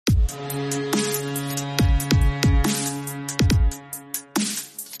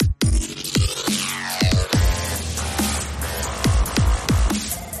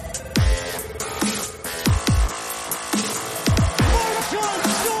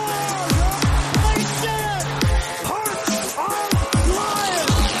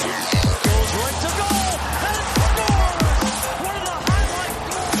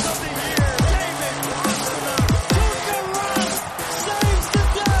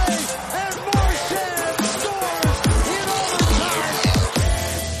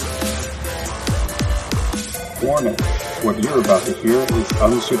Warning, what you're about to hear is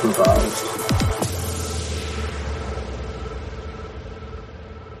unsupervised.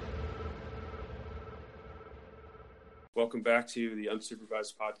 Welcome back to the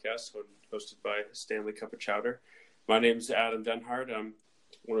Unsupervised Podcast, hosted by Stanley Cup of Chowder. My name is Adam Denhard. I'm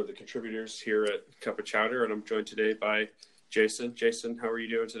one of the contributors here at Cup of Chowder, and I'm joined today by Jason. Jason, how are you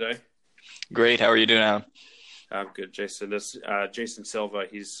doing today? Great. How are you doing, Adam? I'm good, Jason. This Jason Silva.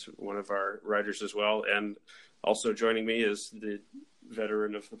 He's one of our writers as well, and also joining me is the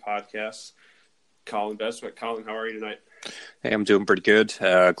veteran of the podcast, Colin Beswick. Colin, how are you tonight? Hey, I'm doing pretty good.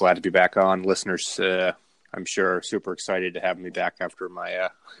 Glad to be back on. Listeners, I'm sure super excited to have me back after my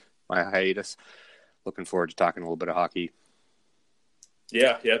hiatus. Looking forward to talking a little bit of hockey.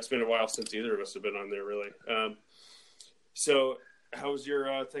 Yeah, it's been a while since either of us have been on there, really. So, how was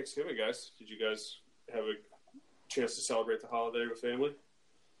your Thanksgiving, guys? Did you guys have a chance to celebrate the holiday with family?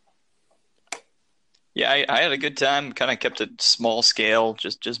 Yeah, I had a good time. Kind of kept it small scale,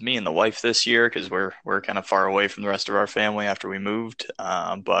 just me and the wife this year because we're kind of far away from the rest of our family after we moved.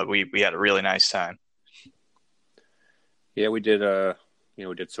 But we had a really nice time. Yeah, we did.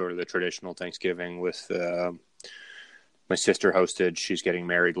 We did sort of the traditional Thanksgiving with my sister hosted. She's getting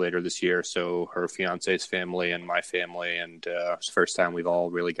married later this year, so her fiance's family and my family, and it's the first time we've all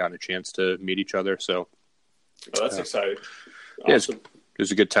really gotten a chance to meet each other. So, that's exciting. Awesome. Yeah, it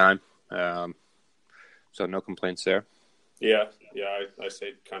was a good time. So no complaints there. Yeah. I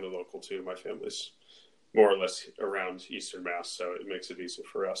stayed kind of local too. My family's more or less around Eastern Mass, so it makes it easier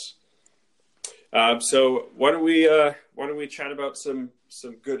for us. So why don't we chat about some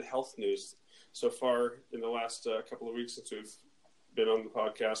good health news so far in the last couple of weeks since we've been on the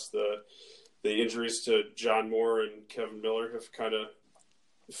podcast. The injuries to John Moore and Kevin Miller have kind of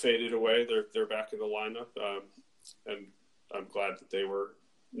faded away. They're back in the lineup, and I'm glad that they were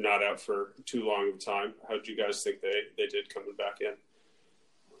not out for too long of a time. How did you guys think they did coming back in?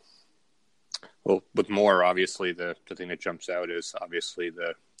 Well, with Moore, obviously the thing that jumps out is obviously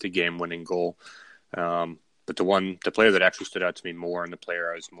the game-winning goal. But the player that actually stood out to me more, and the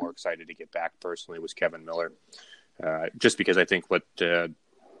player I was more excited to get back personally, was Kevin Miller. Just because I think what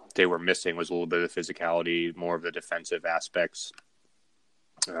they were missing was a little bit of physicality, more of the defensive aspects,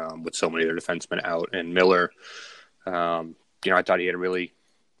 with so many of their defensemen out. And Miller, I thought he had a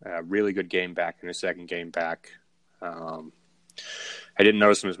really good game back in his second game back. I didn't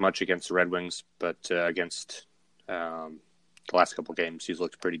notice him as much against the Red Wings, but against the last couple of games, he's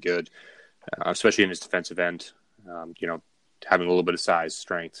looked pretty good, especially in his defensive end. Having a little bit of size,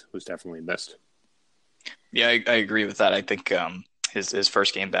 strength was definitely missed. Yeah, I agree with that. I think his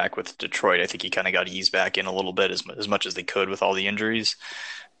first game back with Detroit, I think he kind of got eased back in a little bit as much as they could with all the injuries.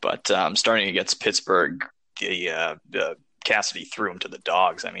 But starting against Pittsburgh, Cassidy threw him to the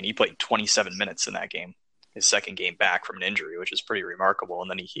dogs. I mean, he played 27 minutes in that game, his second game back from an injury, which is pretty remarkable.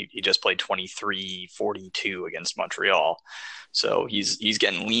 And then he just played 23-42 against Montreal. So he's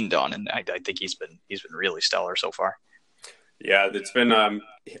getting leaned on, and I think he's been really stellar so far. Yeah, it's been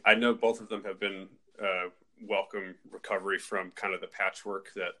I know both of them have been welcome recovery from kind of the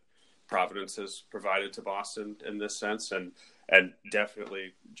patchwork that Providence has provided to Boston in this sense, and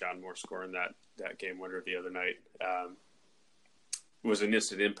definitely John Moore scoring that game winner the other night was an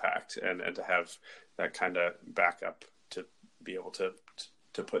instant impact, and to have that kind of backup to be able to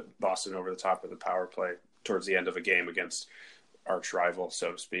put Boston over the top of the power play towards the end of a game against arch rival,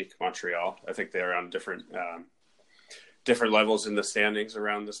 so to speak, Montreal. I think they're on different levels in the standings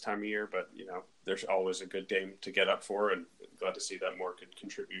around this time of year, but there's always a good game to get up for, and glad to see that Moore could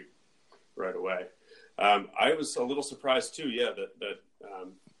contribute right away. I was a little surprised too, that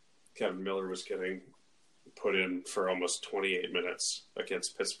Kevin Miller was getting put in for almost 28 minutes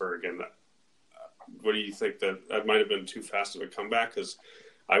against Pittsburgh. And what do you think? That might have been too fast of a comeback? Because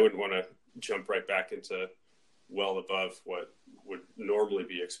I wouldn't want to jump right back into well above what would normally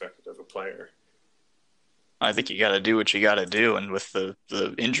be expected of a player. I think you got to do what you got to do. And with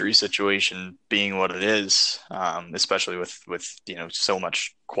the injury situation being what it is, especially with so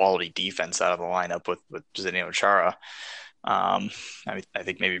much quality defense out of the lineup with Zdeno Chara, I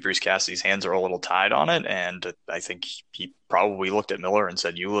think maybe Bruce Cassidy's hands are a little tied on it, and I think he probably looked at Miller and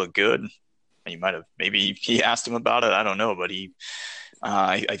said, "You look good." And maybe he asked him about it. I don't know, but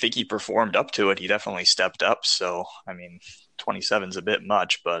I think he performed up to it. He definitely stepped up. So 27 is a bit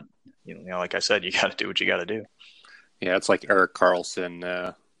much, but like I said, you got to do what you got to do. Yeah, it's like Erik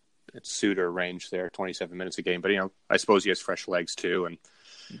Karlsson, it's Suter range there, 27 minutes a game. But I suppose he has fresh legs too, and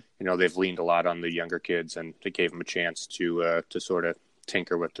they've leaned a lot on the younger kids, and they gave him a chance to sort of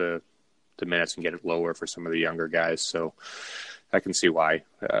tinker with the minutes and get it lower for some of the younger guys. So I can see why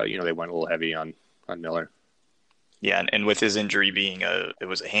they went a little heavy on Miller. Yeah, and with his injury being it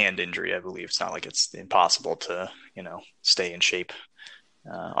was a hand injury, I believe. It's not like it's impossible to, stay in shape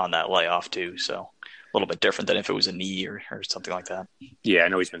on that layoff too. So a little bit different than if it was a knee or something like that. Yeah, I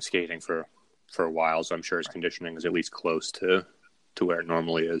know he's been skating for a while, so I'm sure his conditioning is at least close to where it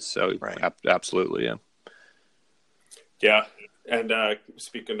normally is. So right. Absolutely, yeah. Yeah, and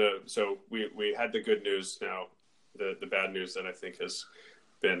speaking of, so we had the good news. Now the bad news that I think has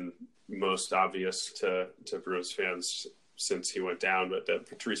been most obvious to Bruins fans since he went down, but that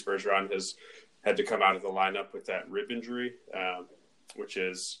Patrice Bergeron has had to come out of the lineup with that rib injury, which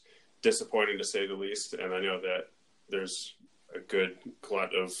is disappointing to say the least. And I know that there's a good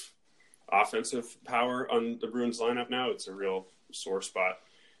glut of offensive power on the Bruins lineup now. It's a real sore spot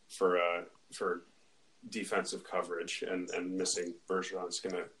for defensive coverage, and missing Bergeron is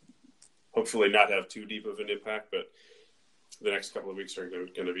going to hopefully not have too deep of an impact, but the next couple of weeks are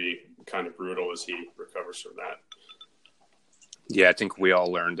going to be kind of brutal as he recovers from that. Yeah, I think we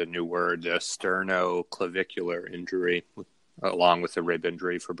all learned a new word, sternoclavicular injury, along with the rib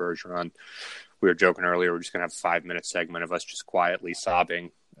injury for Bergeron. We were joking earlier, we're just going to have a 5-minute segment of us just quietly sobbing,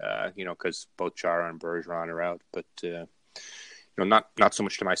 because both Chara and Bergeron are out. But, not so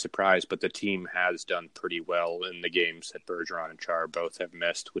much to my surprise, but the team has done pretty well in the games that Bergeron and Chara both have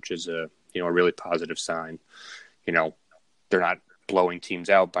missed, which is a really positive sign. They're not blowing teams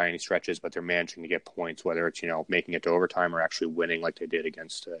out by any stretches, but they're managing to get points, whether it's, making it to overtime or actually winning like they did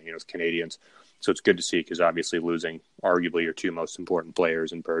against, the Canadians. So it's good to see, because obviously losing arguably your two most important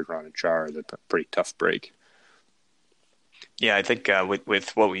players in Bergeron and Chara is a pretty tough break. Yeah, I think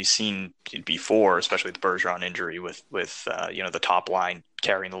with what we've seen before, especially the Bergeron injury, with the top line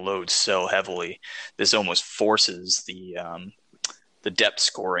carrying the load so heavily, this almost forces the depth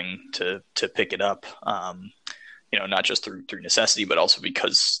scoring to pick it up. Not just through necessity, but also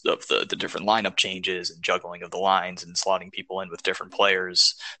because of the different lineup changes and juggling of the lines and slotting people in with different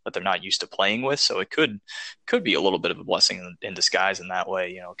players that they're not used to playing with. So it could be a little bit of a blessing in disguise in that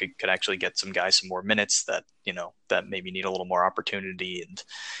way. Could actually get some guys some more minutes that maybe need a little more opportunity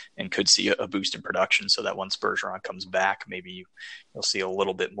and could see a boost in production, so that once Bergeron comes back, maybe you'll see a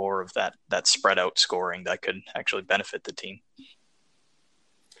little bit more of that spread out scoring that could actually benefit the team.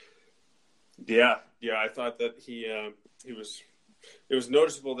 Yeah, I thought that it was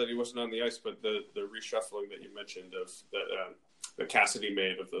noticeable that he wasn't on the ice, but the reshuffling that you mentioned of that Cassidy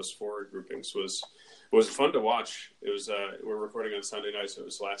made of those forward groupings was fun to watch. It was we're recording on Sunday night, so it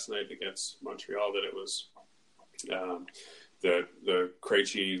was last night against Montreal that it was the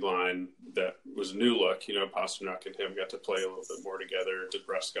Krejci line that was a new look. Pastrnak and him got to play a little bit more together.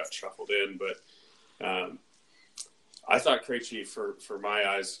 DeBrusk got shuffled in, but I thought Krejci, for my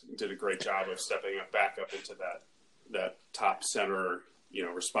eyes, did a great job of stepping back up into that top center,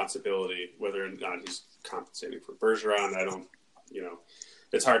 responsibility. Whether or not he's compensating for Bergeron, I don't,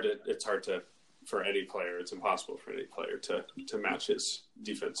 it's hard to for any player. It's impossible for any player to match his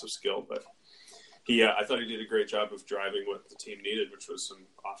defensive skill. But I thought he did a great job of driving what the team needed, which was some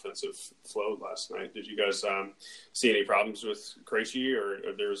offensive flow last night. Did you guys see any problems with Krejci,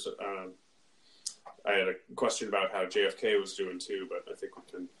 or there's? I had a question about how JFK was doing too, but I think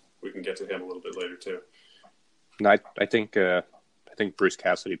we can get to him a little bit later too. No, I think Bruce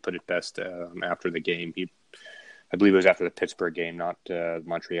Cassidy put it best after the game. I believe it was after the Pittsburgh game, not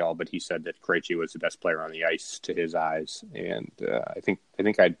Montreal, but he said that Krejci was the best player on the ice to his eyes, and I think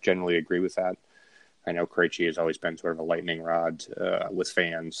I generally agree with that. I know Krejci has always been sort of a lightning rod with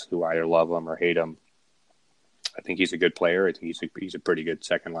fans who either love him or hate him. I think he's a good player. I think he's a pretty good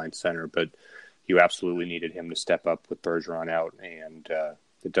second line center, but you absolutely needed him to step up with Bergeron out, and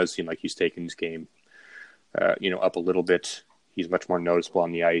it does seem like he's taken his game, up a little bit. He's much more noticeable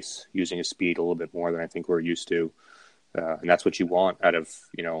on the ice, using his speed a little bit more than I think we're used to, and that's what you want out of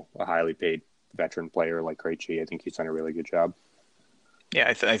a highly paid veteran player like Krejci. I think he's done a really good job. Yeah,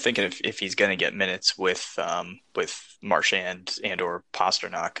 I think if he's going to get minutes with Marchand and or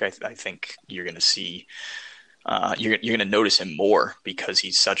Pastrnak, I think you're going to see. You're going to notice him more, because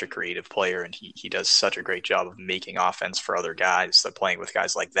he's such a creative player, and he does such a great job of making offense for other guys. So playing with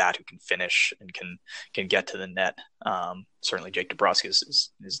guys like that who can finish and can get to the net. Certainly Jake DeBrusk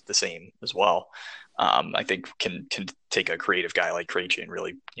is the same as well. I think can take a creative guy like Krejci and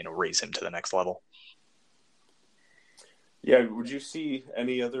really raise him to the next level. Yeah, would you see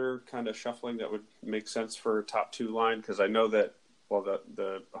any other kind of shuffling that would make sense for top two line? Because I know that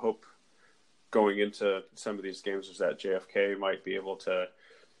the hope going into some of these games was that JFK might be able to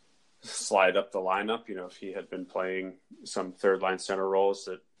slide up the lineup. If he had been playing some third line center roles,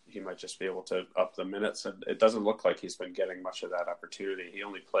 that he might just be able to up the minutes. And it doesn't look like he's been getting much of that opportunity. He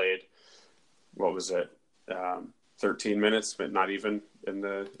only played, 7 13 minutes, but not even in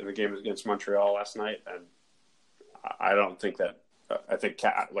the game against Montreal last night. And I don't think that. I think,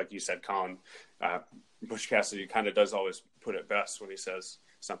 like you said, Colin, Butch Cassidy kind of does always put it best when he says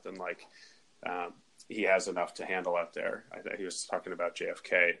something like he has enough to handle out there. He was talking about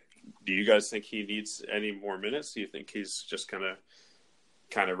JFK. Do you guys think he needs any more minutes? Do you think he's just going to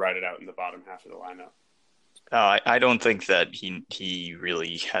kind of ride it out in the bottom half of the lineup? I don't think that he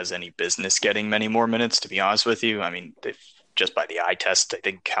really has any business getting many more minutes, to be honest with you. I mean, just by the eye test, I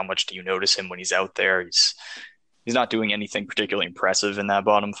think how much do you notice him when he's out there? He's not doing anything particularly impressive in that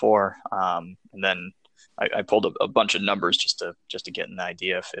bottom four. And then I pulled a bunch of numbers just to get an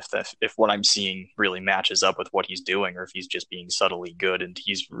idea if what I'm seeing really matches up with what he's doing, or if he's just being subtly good. And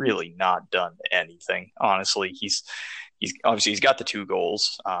he's really not done anything. Honestly, he's obviously he's got the 2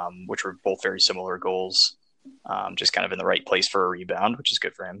 goals, which were both very similar goals. Just kind of in the right place for a rebound, which is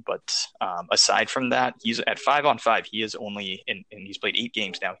good for him. But aside from that, he's at 5-on-5. He is only and he's played 8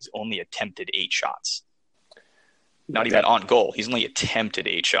 games now. He's only attempted 8 shots. Not even on goal. He's only attempted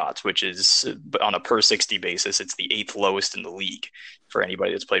 8 shots, which is on a per 60 basis. It's the 8th lowest in the league for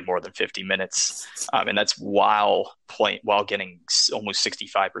anybody that's played more than 50 minutes. And that's while getting almost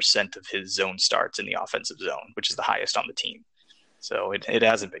 65% of his zone starts in the offensive zone, which is the highest on the team. So it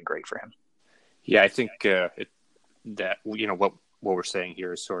hasn't been great for him. Yeah, I think that what we're saying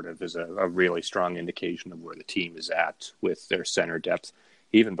here is sort of a really strong indication of where the team is at with their center depth,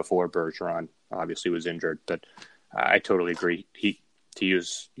 even before Bergeron obviously was injured. But I totally agree. To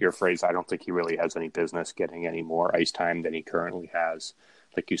use your phrase, I don't think he really has any business getting any more ice time than he currently has.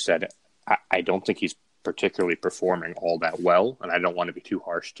 Like you said, I don't think he's particularly performing all that well, and I don't want to be too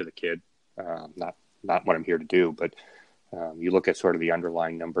harsh to the kid. Not what I'm here to do, but you look at sort of the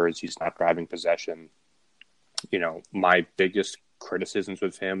underlying numbers. He's not driving possession. My biggest criticisms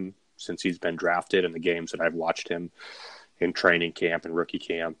with him since he's been drafted and the games that I've watched him in training camp and rookie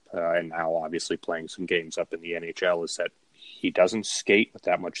camp, and now obviously playing some games up in the NHL, is that he doesn't skate with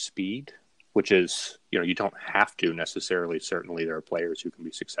that much speed, which is, you don't have to necessarily. Certainly there are players who can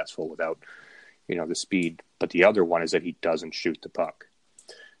be successful without, the speed. But the other one is that he doesn't shoot the puck.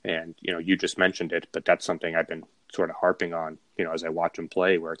 And, you just mentioned it, but that's something I've been sort of harping on, as I watch him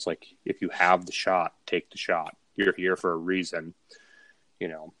play, where it's like, if you have the shot, take the shot. You're here for a reason,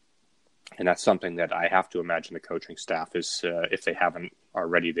 and that's something that I have to imagine the coaching staff is, if they haven't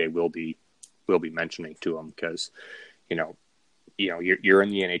already, they will be mentioning to him, because, you're in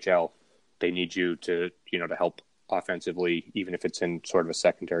the NHL. They need you to help offensively, even if it's in sort of a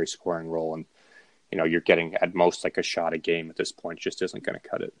secondary scoring role. And, you're getting at most like a shot a game at this point just isn't going to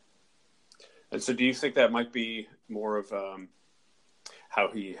cut it. And so do you think that might be more of how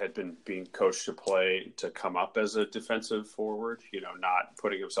he had been being coached to play, to come up as a defensive forward, not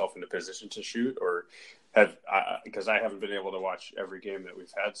putting himself in a position to shoot? Or because I haven't been able to watch every game that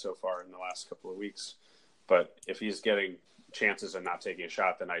we've had so far in the last couple of weeks, but if he's getting chances and not taking a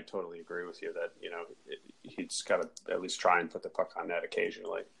shot, then I totally agree with you that, he's got to at least try and put the puck on net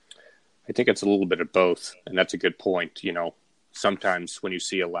occasionally. I think it's a little bit of both, and that's a good point. Sometimes when you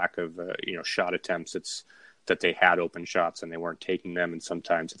see a lack of, shot attempts, it's that they had open shots and they weren't taking them. And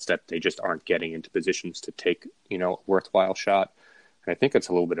sometimes it's that they just aren't getting into positions to take, a worthwhile shot. And I think it's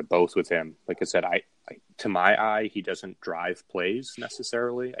a little bit of both with him. Like I said, I to my eye, he doesn't drive plays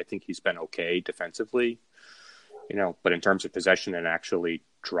necessarily. I think he's been okay defensively, but in terms of possession and actually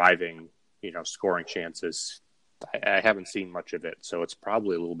driving, scoring chances, I haven't seen much of it. So it's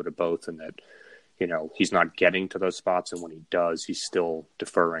probably a little bit of both, in that, he's not getting to those spots. And when he does, he's still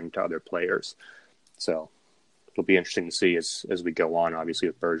deferring to other players. So it'll be interesting to see as we go on, obviously,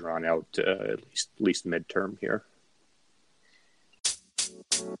 with Bergeron out at least midterm here.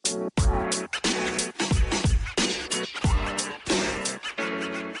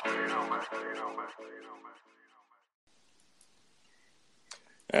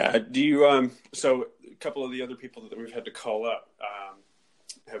 Do you so a couple of the other people that we've had to call up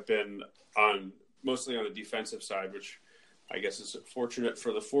have been mostly on the defensive side, which I guess is fortunate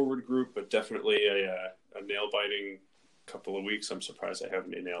for the forward group, but definitely a nail-biting couple of weeks. I'm surprised I have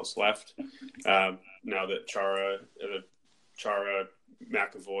any nails left. Now that Chara,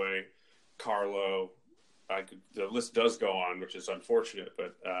 McAvoy, Carlo, the list does go on, which is unfortunate,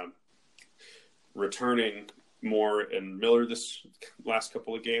 but returning Moore and Miller this last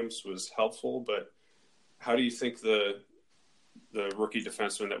couple of games was helpful. But how do you think the rookie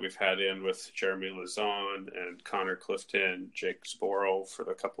defensemen that we've had in with Jeremy Lauzon and Connor Clifton, Jake Sporro for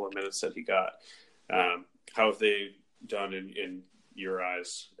the couple of minutes that he got, how have they done in your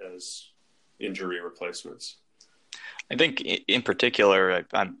eyes as injury replacements? I think in particular,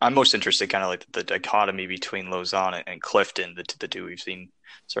 I'm most interested kind of like the dichotomy between Lausanne and Clifton, the two we've seen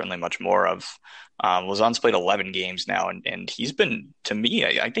certainly much more of. Lausanne's played 11 games now, and he's been, to me,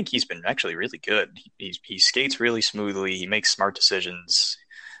 I think he's been actually really good. He skates really smoothly. He makes smart decisions,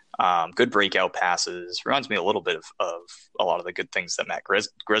 good breakout passes. Reminds me a little bit of a lot of the good things that Matt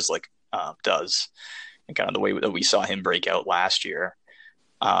Grzelcyk does, and kind of the way that we saw him break out last year.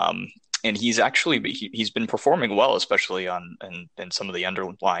 And he's been performing well, especially in some of the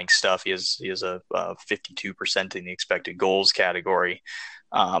underlying stuff. He has a 52% in the expected goals category,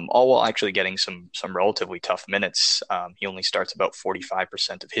 all while actually getting some relatively tough minutes. He only starts about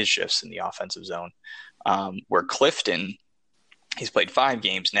 45% of his shifts in the offensive zone, where Clifton, he's played 5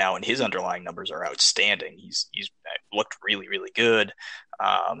 games now, and his underlying numbers are outstanding. He's looked really, really good.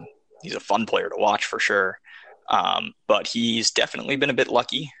 He's a fun player to watch for sure. But he's definitely been a bit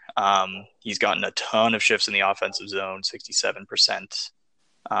lucky. He's gotten a ton of shifts in the offensive zone, 67%.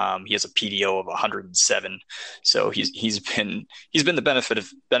 He has a PDO of 107. So he's been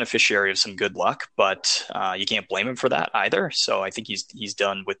the beneficiary of some good luck, but you can't blame him for that either. So I think he's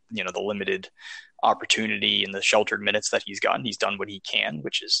done with, the limited opportunity and the sheltered minutes that he's gotten. He's done what he can,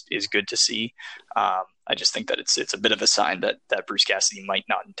 which is good to see. I just think that it's a bit of a sign that Bruce Cassidy might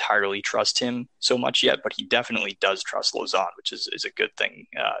not entirely trust him so much yet, but he definitely does trust Lausanne, which is a good thing.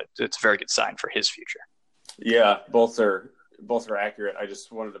 It's a very good sign for his future. Yeah, both are accurate. I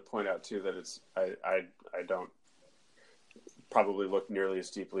just wanted to point out too that I don't probably look nearly as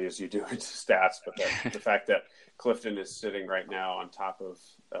deeply as you do into stats, but the fact that Clifton is sitting right now on top of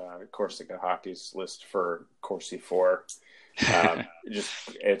Corsica Hockey's list for Corsi 4,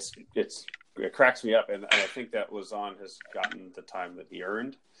 it cracks me up, and I think that Lausanne has gotten the time that he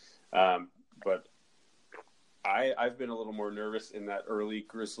earned. But I've been a little more nervous in that early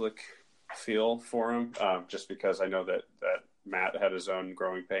Grzelcyk feel for him, just because I know that Matt had his own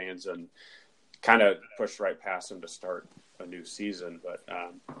growing pains and kind of pushed right past him to start a new season. But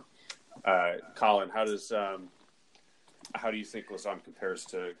Colin, how do you think Lausanne compares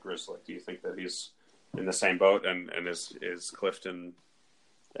to Grzelcyk? Do you think that he's in the same boat, and is Clifton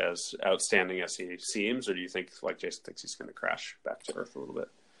as outstanding as he seems, or do you think, like Jason thinks, he's going to crash back to earth a little bit?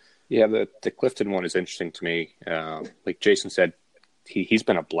 Yeah, the Clifton one is interesting to me. Like Jason said, he's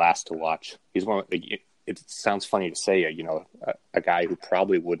been a blast to watch. He's one. It sounds funny to say, a guy who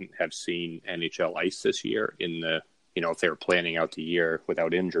probably wouldn't have seen NHL ice this year if they were planning out the year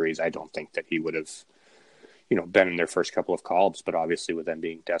without injuries. I don't think that he would have, been in their first couple of call-ups, but obviously with them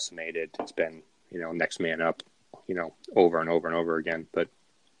being decimated, it's been, next man up, over and over and over again. But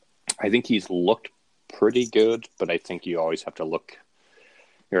I think he's looked pretty good, but I think you always have to look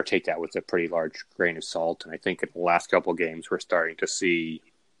or take that with a pretty large grain of salt. And I think in the last couple of games, we're starting to see,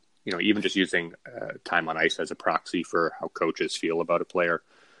 even just using time on ice as a proxy for how coaches feel about a player.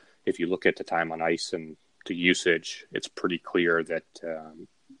 If you look at the time on ice and the usage, it's pretty clear that,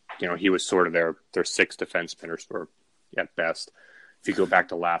 he was sort of their sixth defenseman or at best. If you go back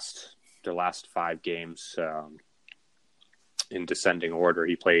to the last 5 games, in descending order,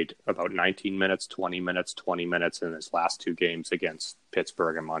 he played about 19 minutes, 20 minutes, 20 minutes in his last 2 games against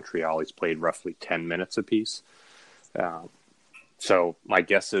Pittsburgh and Montreal. He's played roughly 10 minutes apiece. So my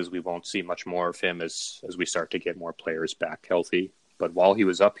guess is we won't see much more of him as we start to get more players back healthy. But while he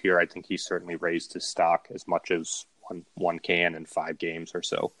was up here, I think he certainly raised his stock as much as one can in 5 games or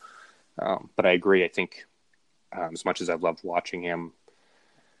so. But I agree. I think as much as I've loved watching him,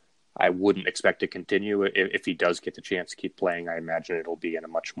 I wouldn't expect to continue. If he does get the chance to keep playing, I imagine it'll be in a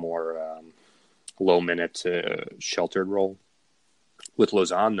much more low-minute, sheltered role. With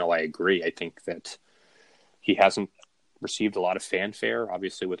Lausanne, though, I agree. I think that he hasn't received a lot of fanfare,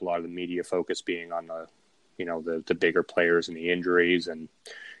 obviously with a lot of the media focus being on the bigger players and the injuries. And,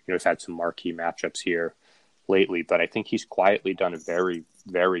 we've had some marquee matchups here lately. But I think he's quietly done a very,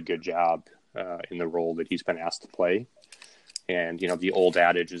 very good job in the role that he's been asked to play. And, the old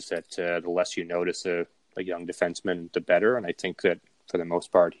adage is that the less you notice a young defenseman, the better. And I think that for the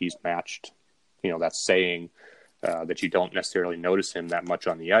most part, he's matched, that saying that you don't necessarily notice him that much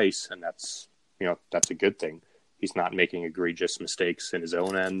on the ice. And that's a good thing. He's not making egregious mistakes in his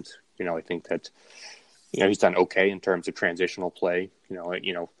own end. I think that, he's done okay in terms of transitional play.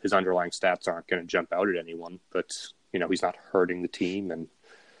 His underlying stats aren't going to jump out at anyone, but, he's not hurting the team. And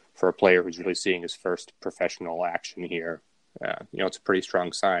for a player who's really seeing his first professional action here, it's a pretty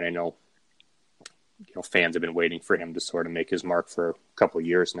strong sign. I know, fans have been waiting for him to sort of make his mark for a couple of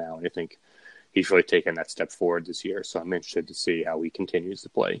years now. And I think he's really taken that step forward this year. So I'm interested to see how he continues to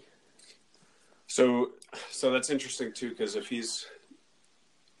play. So that's interesting too, because if he's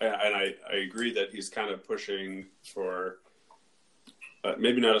and I agree that he's kind of pushing for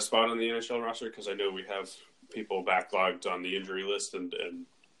maybe not a spot on the NHL roster, because I know we have people backlogged on the injury list, and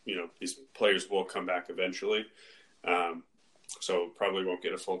these players will come back eventually. So probably won't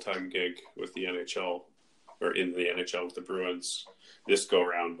get a full-time gig with the NHL or in the NHL with the Bruins this go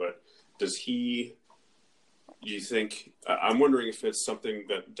round. But you think, I'm wondering if it's something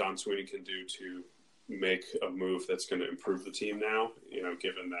that Don Sweeney can do to make a move that's going to improve the team now,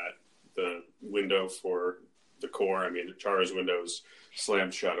 given that the window for the core, Chara's window's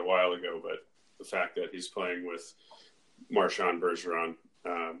slammed shut a while ago, but the fact that he's playing with Marchand Bergeron,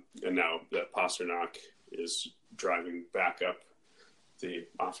 and now that Pastrnak is driving back up the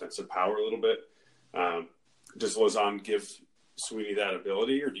offensive power a little bit, does Lauzon give Sweeney that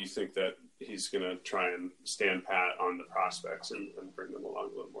ability, or do you think that he's going to try and stand pat on the prospects and bring them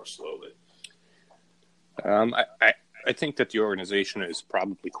along a little more slowly? I think that the organization is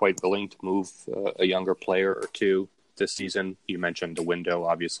probably quite willing to move a younger player or two this season. You mentioned the window,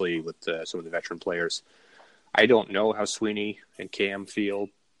 obviously, with some of the veteran players. I don't know how Sweeney and Cam feel,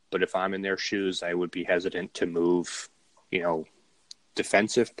 but if I'm in their shoes, I would be hesitant to move,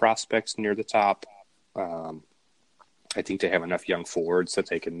 defensive prospects near the top. I think they have enough young forwards that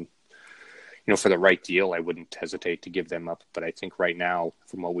they can, for the right deal, I wouldn't hesitate to give them up. But I think right now,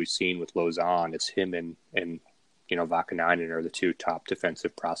 from what we've seen with Lauzon, it's him and Vakanainen are the two top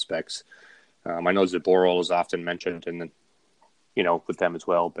defensive prospects. I know Zaboral is often mentioned with them as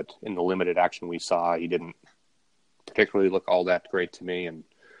well, but in the limited action we saw, he didn't particularly look all that great to me. And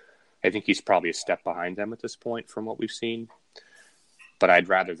I think he's probably a step behind them at this point from what we've seen. But I'd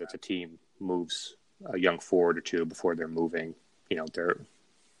rather that the team moves a young forward or two before they're moving, they're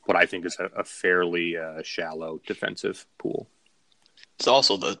what I think is a fairly shallow defensive pool. It's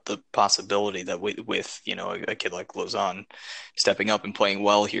also the possibility that with a kid like Lauzon stepping up and playing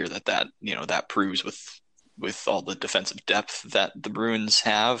well here, that proves with all the defensive depth that the Bruins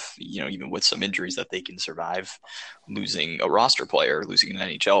have, even with some injuries, that they can survive losing a roster player, losing an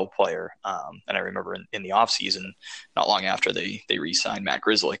NHL player. And I remember in the offseason, not long after they re-signed Matt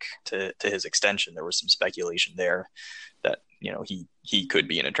Grzelcyk to his extension, there was some speculation there that, he could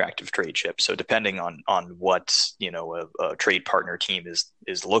be an attractive trade chip. So depending on what, a trade partner team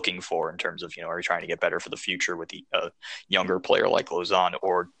is looking for in terms of, are you trying to get better for the future with a younger player like Lauzon,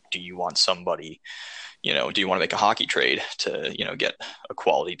 or do you want somebody, do you want to make a hockey trade to, get a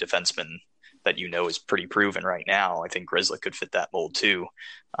quality defenseman that is pretty proven right now? I think Grzelcyk could fit that mold too.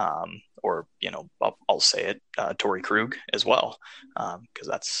 Or, I'll say it, Torrey Krug as well, because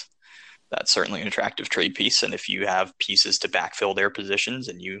that's certainly an attractive trade piece. And if you have pieces to backfill their positions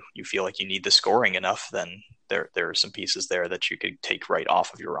and you feel like you need the scoring enough, then there are some pieces there that you could take right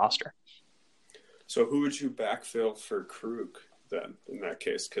off of your roster. So who would you backfill for Krug then in that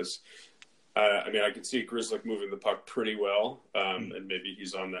case? Because I could see Grzelcyk moving the puck pretty well, and maybe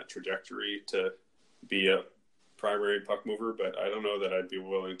he's on that trajectory to be a primary puck mover, but I don't know that I'd be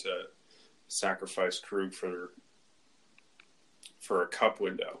willing to sacrifice Krug for a cup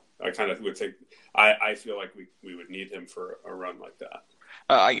window. I kind of would think, I feel like we would need him for a run like that.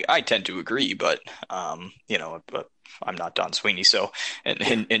 I tend to agree, but but I'm not Don Sweeney, so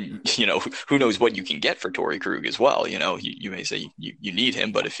and who knows what you can get for Torrey Krug as well. You may say you need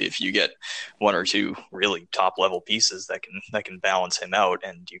him, but if you get one or two really top level pieces that can balance him out,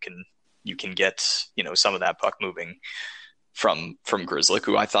 and you can get some of that puck moving from Grzelcyk,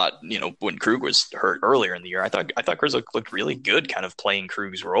 who I thought, when Krug was hurt earlier in the year, I thought Grzelcyk looked really good kind of playing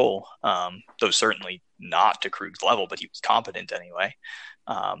Krug's role, though certainly not to Krug's level, but he was competent anyway.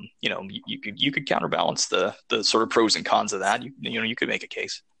 You could counterbalance the sort of pros and cons of that. You could make a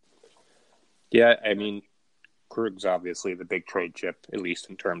case. Yeah, Krug's obviously the big trade chip, at least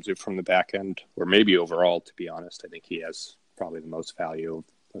in terms of from the back end, or maybe overall, to be honest. I think he has probably the most value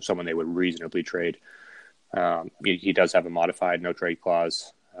of someone they would reasonably trade. He does have a modified no trade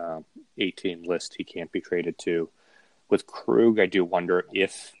clause, 18 list he can't be traded to. With Krug, I do wonder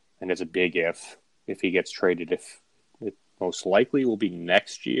if, and it's a big if he gets traded, if it most likely will be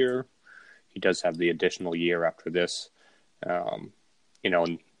next year. He does have the additional year after this. And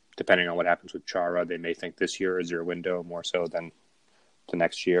depending on what happens with Chara, they may think this year is their window more so than the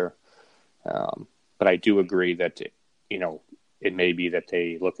next year. But I do agree that, it may be that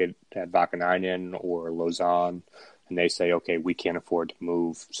they look at Vakanainen or Lauzon and they say, okay, we can't afford to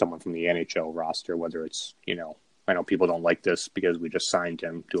move someone from the NHL roster, whether it's, I know people don't like this because we just signed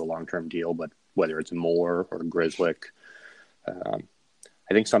him to a long-term deal, but whether it's Moore or Grzelcyk,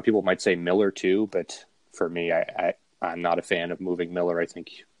 I think some people might say Miller too, but for me, I'm not a fan of moving Miller. I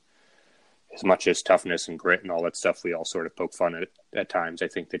think as much as toughness and grit and all that stuff we all sort of poke fun at times, I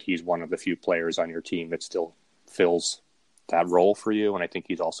think that he's one of the few players on your team that still fills that role for you. And I think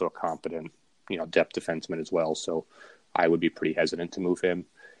he's also a competent, depth defenseman as well. So I would be pretty hesitant to move him.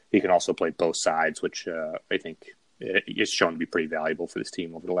 He can also play both sides, which I think is shown to be pretty valuable for this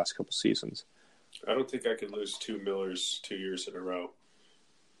team over the last couple seasons. I don't think I could lose 2 Millers 2 years in a row,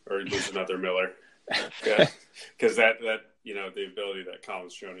 or lose another Miller. Because that the ability that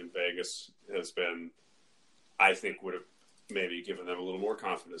Colin's shown in Vegas has been, I think, would have maybe given them a little more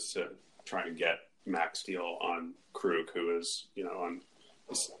confidence to try and get Max Steel on Krug, who is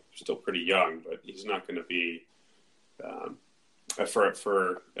he's still pretty young, but he's not going to be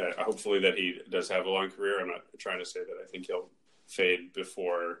hopefully that he does have a long career. I'm not trying to say that I think he'll fade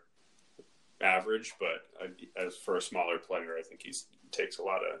before average, but as for a smaller player, I think he takes a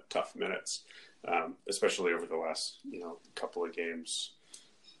lot of tough minutes, especially over the last couple of games,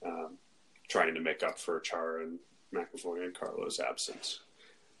 trying to make up for Chara and McAvoy and Carlo's absence.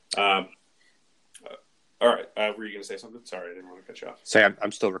 All right, were you going to say something? Sorry, I didn't want to cut you off. Say,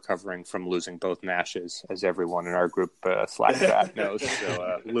 I'm still recovering from losing both Nashes, as everyone in our group Slack chat knows.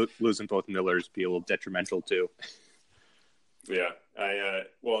 So losing both Millers be a little detrimental too. Yeah,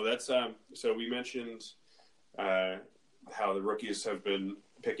 that's so we mentioned how the rookies have been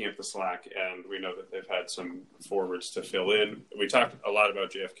picking up the slack, and we know that they've had some forwards to fill in. We talked a lot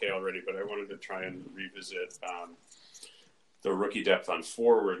about JFK already, but I wanted to try and revisit the rookie depth on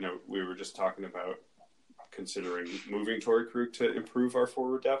forward. Now, we were just talking about considering moving Torrey Krug to improve our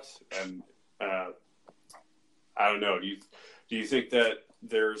forward depth, and I don't know. Do you think that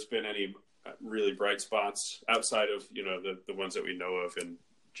there's been any really bright spots outside of the ones that we know of in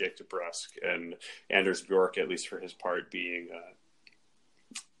Jake DeBrusk and Anders Bjork, at least for his part, being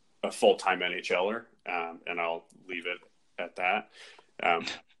a full-time NHLer, and I'll leave it at that.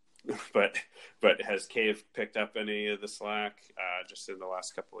 But has Cave picked up any of the slack just in the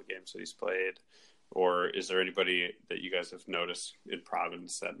last couple of games that he's played, or is there anybody that you guys have noticed in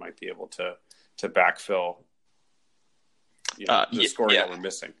Providence that might be able to backfill the scoring that we're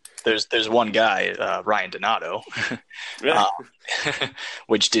missing? There's one guy, Ryan Donato,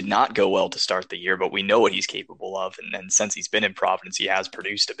 which did not go well to start the year, but we know what he's capable of. And since he's been in Providence, he has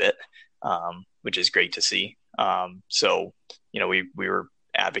produced a bit, which is great to see. So,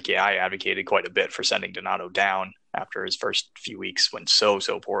 I advocated quite a bit for sending Donato down after his first few weeks went so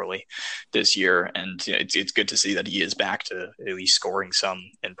poorly this year. And it's good to see that he is back to at least scoring some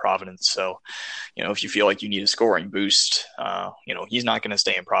in Providence. So, if you feel like you need a scoring boost, he's not going to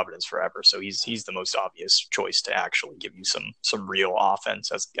stay in Providence forever. So he's the most obvious choice to actually give you some real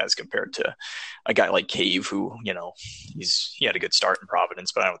offense as compared to a guy like Cave, who, he had a good start in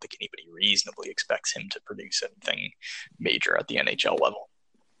Providence, but I don't think anybody reasonably expects him to produce anything major at the NHL level.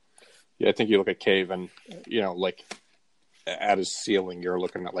 Yeah, I think you look at Cave and, at his ceiling, you're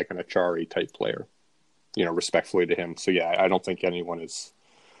looking at like an Achari type player, respectfully to him. So, yeah, I don't think anyone is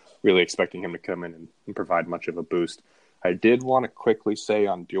really expecting him to come in and provide much of a boost. I did want to quickly say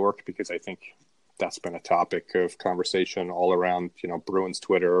on Bjork, because I think that's been a topic of conversation all around, Bruins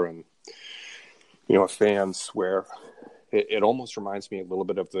Twitter and, fans, where it almost reminds me a little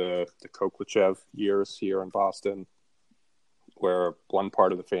bit of the Koklachev years here in Boston, where one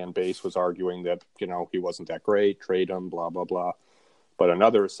part of the fan base was arguing that, he wasn't that great, trade him, blah, blah, blah. But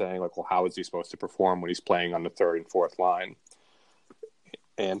another is saying, well, how is he supposed to perform when he's playing on the third and fourth line?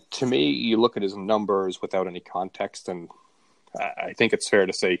 And to me, you look at his numbers without any context, and I think it's fair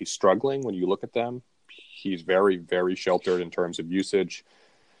to say he's struggling when you look at them. He's very, very sheltered in terms of usage,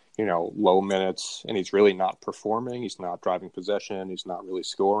 low minutes, and he's really not performing. He's not driving possession. He's not really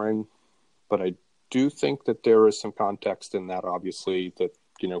scoring. But I do think that there is some context in that, obviously, that,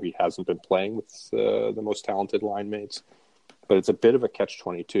 he hasn't been playing with the most talented line mates. But it's a bit of a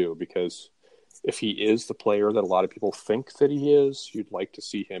catch-22, because if he is the player that a lot of people think that he is, you'd like to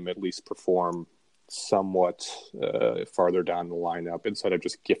see him at least perform somewhat farther down the lineup instead of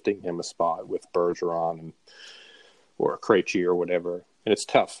just gifting him a spot with Bergeron or Krejci or whatever. And it's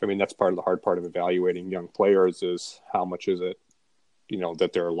tough. I mean, that's part of the hard part of evaluating young players is how much is it,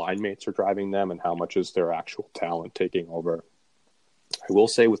 that their line mates are driving them and how much is their actual talent taking over. I will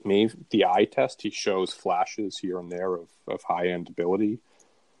say with me, the eye test, he shows flashes here and there of high-end ability,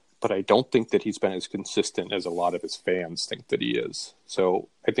 but I don't think that he's been as consistent as a lot of his fans think that he is. So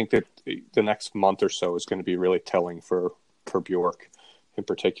I think that the next month or so is going to be really telling for Bjork in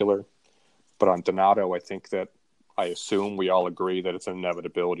particular. But on Donato, I assume we all agree that it's an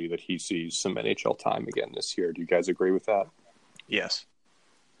inevitability that he sees some NHL time again this year. Do you guys agree with that? Yes.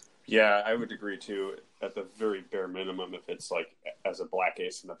 Yeah, I would agree too. at the very bare minimum if it's like as a black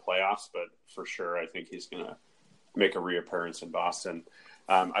ace in the playoffs, but for sure I think he's going to make a reappearance in Boston.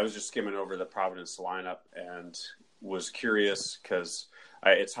 I was just skimming over the Providence lineup and was curious because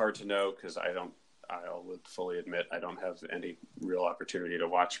it's hard to know because I would fully admit I don't have any real opportunity to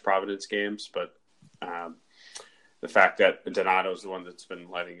watch Providence games, but the fact that Donato is the one that's been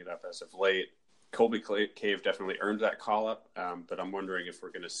lighting it up as of late. Colby Cave definitely earned that call up, but I'm wondering if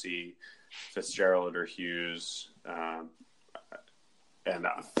we're going to see Fitzgerald or Hughes, and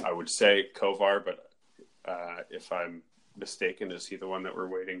I would say Kovar, but if I'm mistaken, is he the one that we're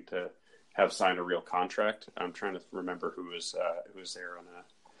waiting to have sign a real contract? I'm trying to remember who was there on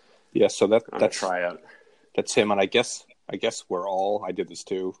so that's a tryout. That's him, and I guess we're all. I did this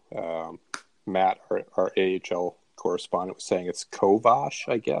too. Matt, our AHL correspondent, was saying it's Kovash.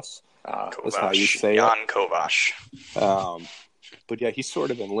 I guess that's how you say Jan it. Kovash. But yeah, he's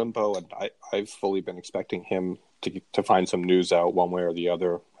sort of in limbo, and I've fully been expecting him to find some news out one way or the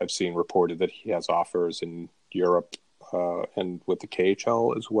other. I've seen reported that he has offers in Europe and with the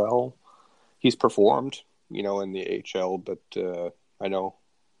KHL as well. He's performed, in the AHL, but I know,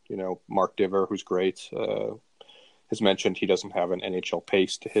 Mark Diver, who's great, has mentioned he doesn't have an NHL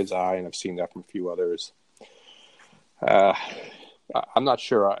pace to his eye, and I've seen that from a few others. I'm not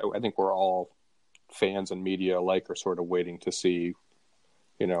sure. I think we're all fans and media alike are sort of waiting to see,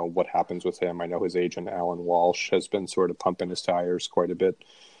 what happens with him. I know his agent, Alan Walsh, has been sort of pumping his tires quite a bit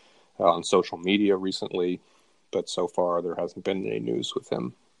on social media recently, but so far there hasn't been any news with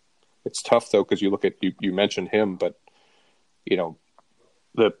him. It's tough, though, because you look at, you mentioned him, but,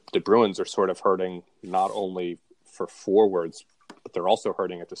 the Bruins are sort of hurting not only for forwards, but they're also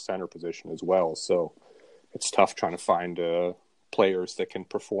hurting at the center position as well. So it's tough trying to find players that can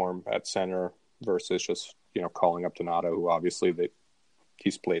perform at center versus just, calling up Donato, who obviously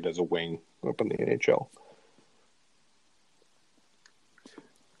he's played as a wing up in the NHL.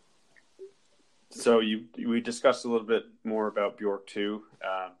 So we discussed a little bit more about Bjork too.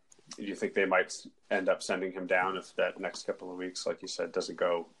 Do you think they might end up sending him down if that next couple of weeks, like you said, doesn't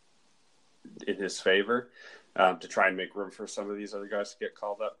go in his favor, to try and make room for some of these other guys to get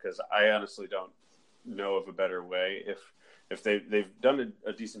called up? Because I honestly don't know of a better way. If they've done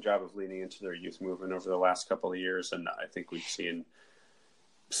a decent job of leaning into their youth movement over the last couple of years, and I think we've seen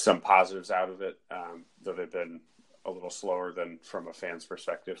some positives out of it, though they've been a little slower than from a fan's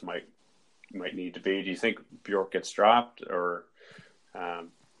perspective might need to be. Do you think Bjork gets dropped, or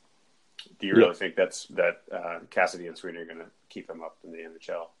do you really think that Cassidy and Sweden are going to keep him up in the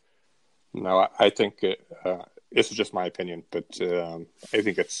NHL? No, I think this is just my opinion, but I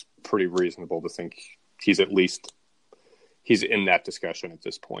think it's pretty reasonable to think he's in that discussion at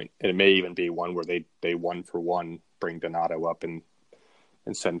this point. And it may even be one where they 1-for-1 bring Donato up and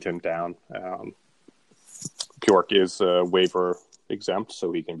send him down. Bjork is waiver exempt,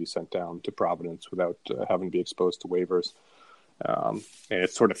 so he can be sent down to Providence without having to be exposed to waivers. And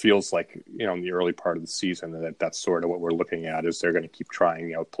it sort of feels like, in the early part of the season that's sort of what we're looking at, is they're going to keep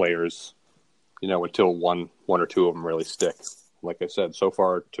trying out players, until one or two of them really stick. Like I said, so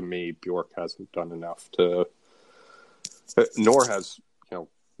far to me, Bjork hasn't done enough to, nor has,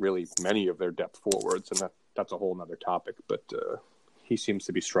 really many of their depth forwards, and that's a whole nother topic, but he seems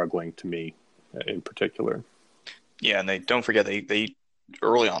to be struggling to me in particular. Yeah, and they don't forget they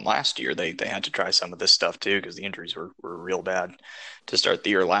early on last year they had to try some of this stuff too, because the injuries were real bad to start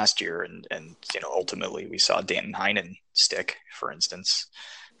the year last year, and ultimately we saw Danton Heinen stick, for instance.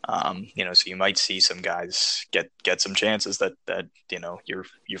 So you might see some guys get some chances that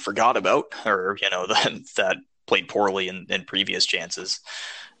you forgot about, or that played poorly in previous chances.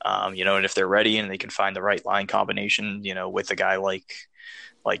 And if they're ready and they can find the right line combination, with a guy like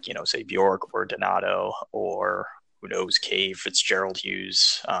say Bjork or Donato, or who knows, Cave, Fitzgerald,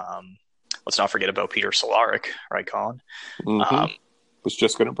 Hughes. Let's not forget about Peter Solaric, right, Colin? Mm-hmm. Was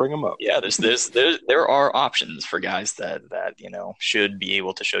just going to bring him up. Yeah, there are options for guys that should be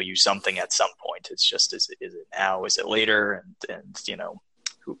able to show you something at some point. It's just, is it now? Is it later? And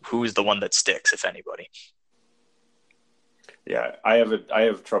who's the one that sticks, if anybody? Yeah, I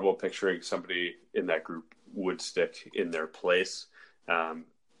have trouble picturing somebody in that group would stick in their place. And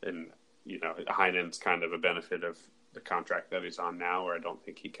Heinen's kind of a benefit of the contract that he's on now, where I don't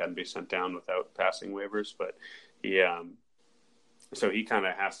think he can be sent down without passing waivers, but so he kind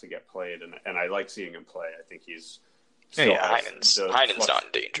of has to get played, and I like seeing him play. I think he's Heinen's not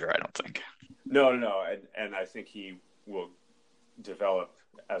in danger, I don't think. No, and I think he will develop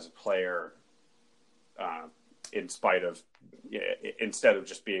as a player in spite of, instead of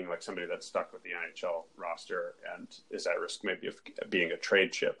just being like somebody that's stuck with the NHL roster and is at risk maybe of being a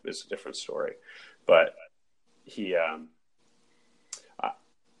trade chip is a different story. But he,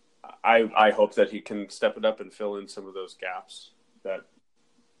 I hope that he can step it up and fill in some of those gaps that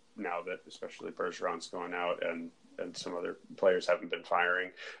now that especially Bergeron's going out and some other players haven't been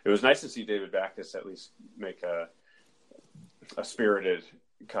firing. It was nice to see David Backes at least make a spirited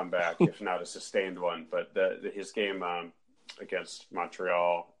comeback, if not a sustained one. But his game against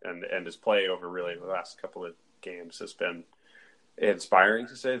Montreal and his play over really the last couple of games has been inspiring,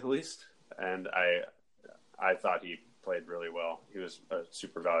 to say the least. And I thought he played really well. He was a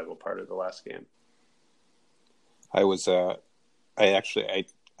super valuable part of the last game. I was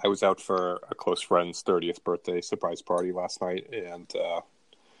out for a close friend's 30th birthday surprise party last night, and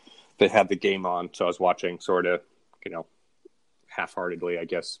they had the game on, so I was watching sort of, half-heartedly, I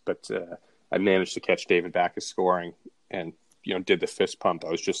guess. But I managed to catch David Backes scoring and, did the fist pump. I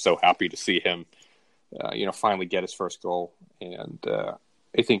was just so happy to see him, finally get his first goal. And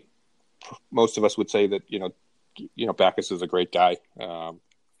I think most of us would say that, Backes is a great guy.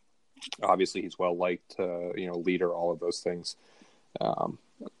 Obviously, he's well-liked, leader, all of those things.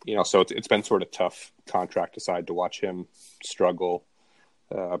 So it's been sort of tough contract aside to watch him struggle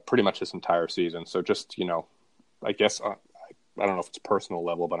pretty much this entire season. So just, I guess I don't know if it's personal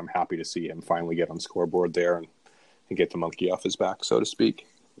level, but I'm happy to see him finally get on scoreboard there and get the monkey off his back, so to speak.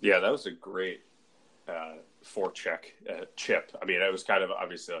 Yeah, that was a great forecheck chip. I mean, it was kind of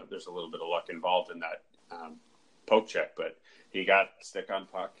obviously there's a little bit of luck involved in that poke check, but he got stick on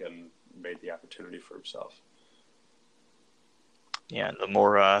puck and made the opportunity for himself. Yeah, and the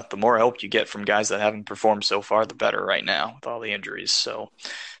more help you get from guys that haven't performed so far, the better right now with all the injuries. So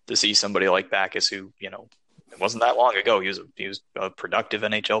to see somebody like Backes, who, it wasn't that long ago, he was a productive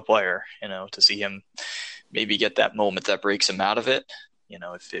NHL player, to see him maybe get that moment that breaks him out of it,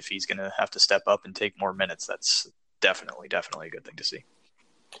 if he's going to have to step up and take more minutes, that's definitely a good thing to see.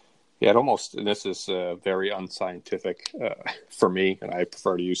 Yeah, and this is very unscientific for me, and I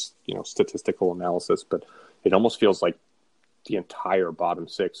prefer to use, statistical analysis, but it almost feels like the entire bottom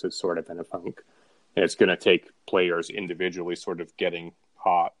six is sort of in a funk, and it's going to take players individually sort of getting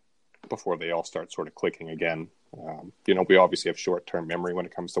hot before they all start sort of clicking again. We obviously have short-term memory when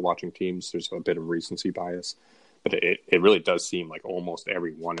it comes to watching teams. There's a bit of recency bias, but it really does seem like almost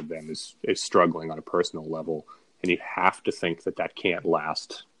every one of them is struggling on a personal level, and you have to think that can't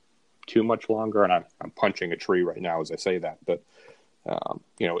last too much longer. And I'm punching a tree right now as I say that, but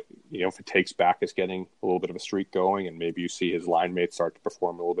if it takes Backes getting a little bit of a streak going, and maybe you see his line mates start to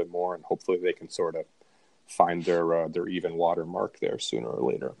perform a little bit more, and hopefully they can sort of find their even water mark there sooner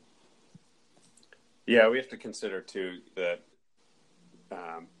or later. Yeah, we have to consider too that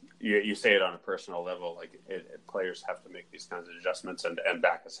you say it on a personal level, like players have to make these kinds of adjustments, and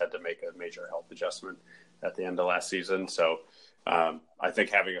Backes had to make a major health adjustment at the end of last season. So I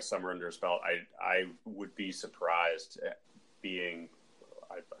think having a summer under his belt, I would be surprised at being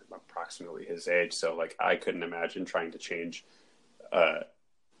approximately his age. So like I couldn't imagine trying to change a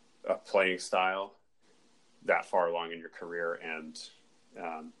playing style that far along in your career, and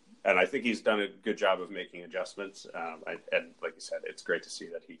I think he's done a good job of making adjustments. And like you said, it's great to see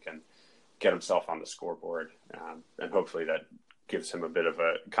that he can get himself on the scoreboard, and hopefully that gives him a bit of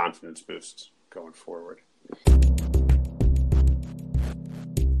a confidence boost going forward.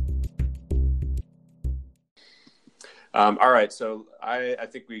 All right, so I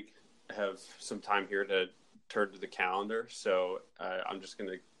think we have some time here to turn to the calendar. So I'm just going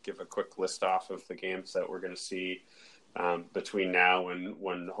to give a quick list off of the games that we're going to see between now and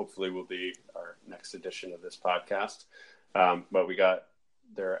when hopefully will be our next edition of this podcast. But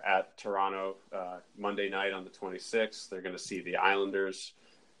they're at Toronto Monday night on the 26th. They're going to see the Islanders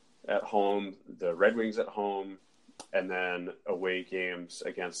at home, the Red Wings at home, and then away games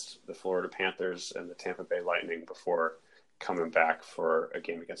against the Florida Panthers and the Tampa Bay Lightning before coming back for a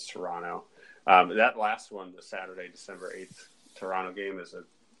game against Toronto. That last one, the Saturday, December 8th Toronto game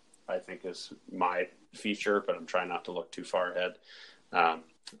I think is my feature, but I'm trying not to look too far ahead.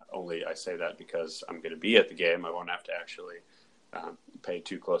 Only I say that because I'm going to be at the game. I won't have to actually pay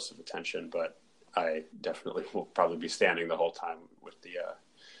too close of attention, but I definitely will probably be standing the whole time with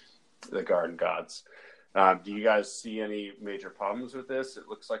the Garden Gods. Do you guys see any major problems with this? It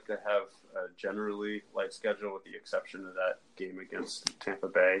looks like they have a generally light schedule with the exception of that game against Tampa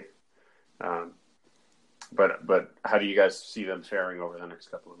Bay. But how do you guys see them faring over the next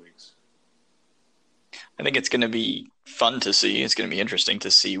couple of weeks? I think it's going to be fun to see. It's going to be interesting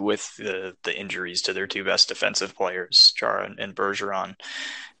to see with the injuries to their two best defensive players, Chara and Bergeron.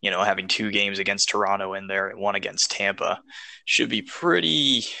 Having 2 games against Toronto in there and 1 against Tampa should be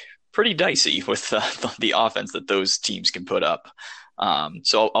pretty dicey with the offense that those teams can put up.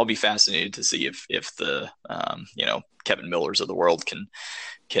 So I'll be fascinated to see if the Kevin Millers of the world can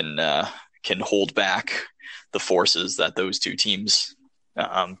hold back the forces that those two teams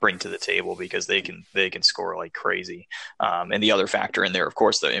bring to the table, because they can score like crazy. And the other factor in there, of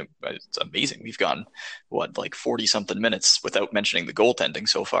course, it's amazing. We've gone 40 something minutes without mentioning the goaltending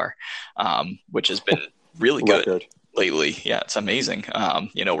so far, which has been really good lately. Yeah, it's amazing.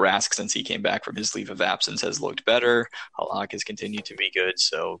 Rask, since he came back from his leave of absence, has looked better. Halak has continued to be good.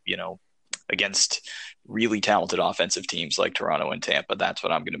 So, against really talented offensive teams like Toronto and Tampa, that's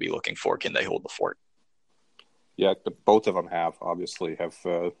what I'm going to be looking for. Can they hold the fort? Yeah, but both of them have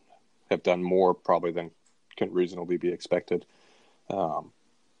done more probably than can reasonably be expected. Like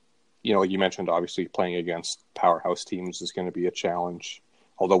you mentioned, obviously playing against powerhouse teams is going to be a challenge.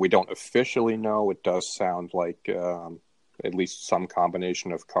 Although we don't officially know, it does sound like at least some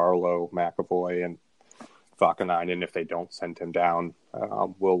combination of Carlo, McAvoy, and Vakanainen, if they don't send him down,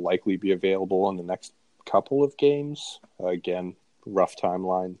 will likely be available in the next couple of games. Again, rough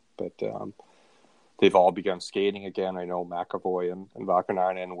timeline, but they've all begun skating again. I know McAvoy and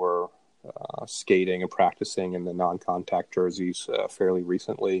Vakanainen were skating and practicing in the non-contact jerseys fairly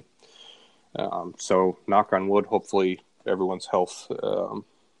recently. So knock on wood, hopefully everyone's health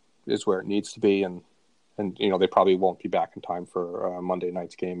is where it needs to be. And they probably won't be back in time for Monday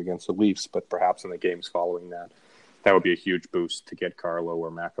night's game against the Leafs, but perhaps in the games following that would be a huge boost to get Carlo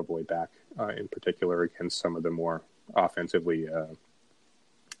or McAvoy back in particular against some of the more offensively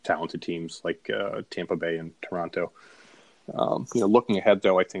talented teams like Tampa Bay and Toronto. Looking ahead,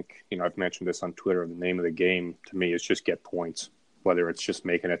 though, I think, I've mentioned this on Twitter, the name of the game to me is just get points, whether it's just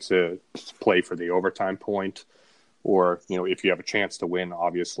making it to play for the overtime point or, if you have a chance to win,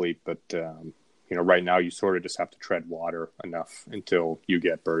 obviously. But, right now you sort of just have to tread water enough until you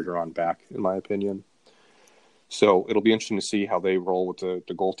get Bergeron back, in my opinion. So it'll be interesting to see how they roll with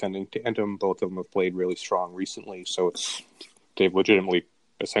the goaltending tandem. Both of them have played really strong recently, so they've legitimately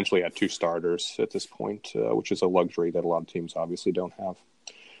essentially had 2 starters at this point, which is a luxury that a lot of teams obviously don't have.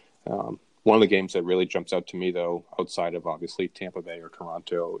 One of the games that really jumps out to me, though, outside of obviously Tampa Bay or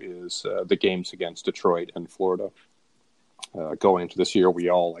Toronto, is the games against Detroit and Florida. Going into this year, we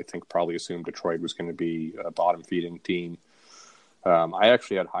all, I think, probably assumed Detroit was going to be a bottom-feeding team. I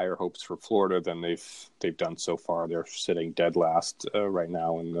actually had higher hopes for Florida than they've done so far. They're sitting dead last right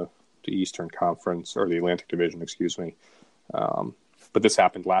now in the Eastern Conference, or the Atlantic Division, excuse me. But this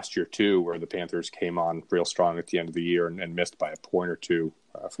happened last year, too, where the Panthers came on real strong at the end of the year and missed by a point or two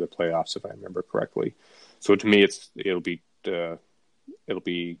for the playoffs, if I remember correctly. So to me, it'll be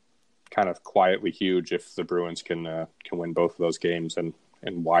kind of quietly huge if the Bruins can win both of those games and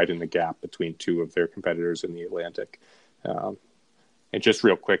widen the gap between 2 of their competitors in the Atlantic. And just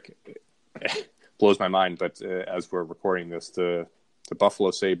real quick, it blows my mind, but as we're recording this, the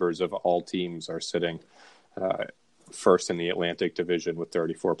Buffalo Sabres of all teams are sitting first in the Atlantic Division with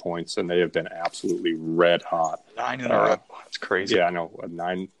 34 points, and they have been absolutely red hot. 9 in a row. That's crazy. Yeah, I know, a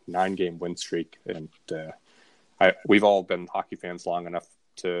nine game win streak, and we've all been hockey fans long enough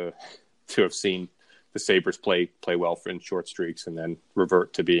to have seen the Sabres play well in short streaks and then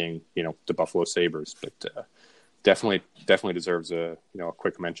revert to being, the Buffalo Sabres. But definitely deserves a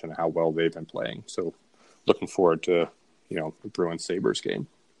quick mention of how well they've been playing. So looking forward to, the Bruins Sabres game.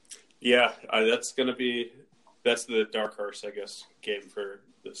 Yeah, that's the dark horse, I guess, game for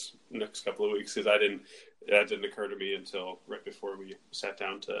this next couple of weeks, because that didn't occur to me until right before we sat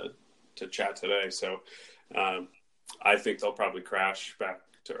down to chat today. So I think they'll probably crash back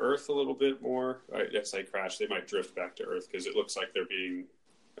to earth a little bit more. I say crash, they might drift back to earth, because it looks like they're being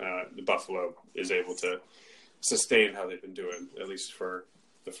the Buffalo is able to sustain how they've been doing, at least for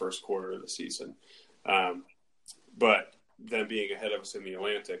the first quarter of the season. But them being ahead of us in the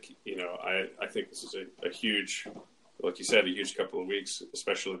Atlantic, I think this is a huge, like you said, a huge couple of weeks,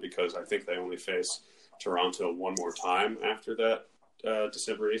 especially because I think they only face Toronto one more time after that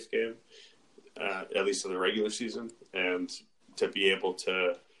December 8th game, at least in the regular season. And to be able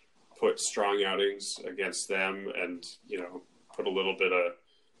to put strong outings against them and, put a little bit of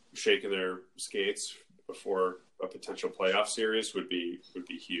shake in their skates before a potential playoff series would be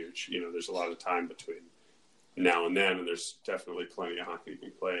huge. There's a lot of time between now and then, and there's definitely plenty of hockey to be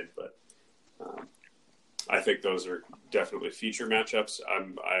played, but I think those are definitely feature matchups.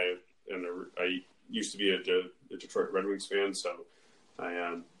 I used to be a Detroit Red Wings fan, so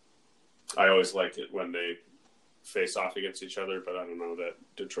I always like it when they face off against each other, but I don't know that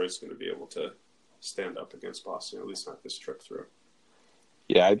Detroit's going to be able to stand up against Boston, at least not this trip through.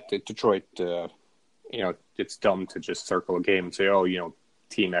 Yeah, Detroit, it's dumb to just circle a game and say, oh,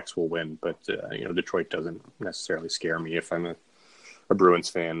 Team X will win. But, Detroit doesn't necessarily scare me if I'm a Bruins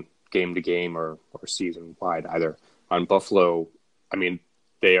fan, game to game or season wide either. On Buffalo, I mean,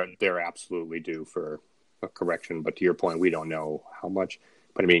 they're absolutely due for a correction. But to your point, we don't know how much.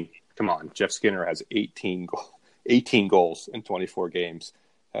 But, I mean, come on. Jeff Skinner has 18 goals in 24 games.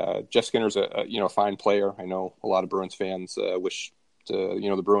 Jeff Skinner's a fine player. I know a lot of Bruins fans wish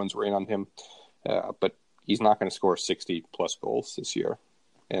the Bruins were in on him, but he's not going to score 60 plus goals this year.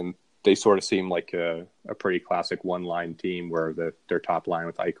 And they sort of seem like a pretty classic one-line team where their top line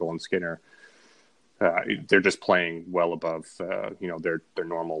with Eichel and Skinner, they're just playing well above their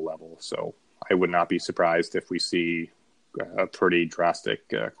normal level. So I would not be surprised if we see a pretty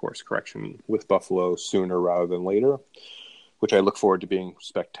drastic course correction with Buffalo sooner rather than later, which I look forward to being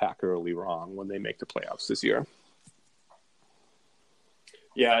spectacularly wrong when they make the playoffs this year.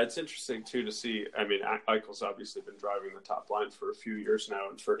 Yeah, it's interesting, too, to see. I mean, Eichel's obviously been driving the top line for a few years now,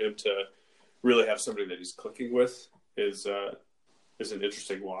 and for him to really have somebody that he's clicking with is an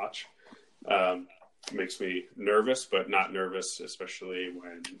interesting watch. Makes me nervous, but not nervous, especially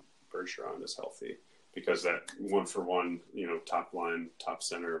when Bergeron is healthy, because that one-for-one, top line, top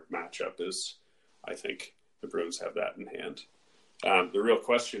center matchup is, I think, the Bruins have that in hand. The real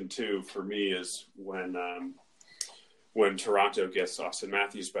question, too, for me is when Toronto gets Austin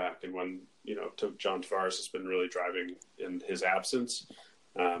Matthews back and when, John Tavares has been really driving in his absence,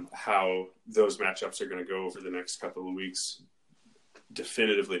 how those matchups are going to go over the next couple of weeks,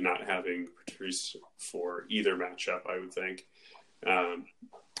 definitively not having Patrice for either matchup, I would think.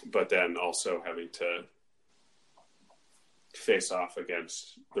 But then also having to face off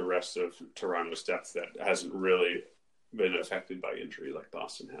against the rest of Toronto's depth that hasn't really been affected by injury like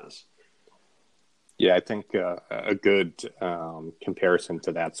Boston has. Yeah, I think a good comparison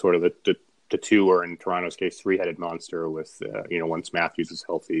to that, sort of the two, or in Toronto's case, three-headed monster with, once Matthews is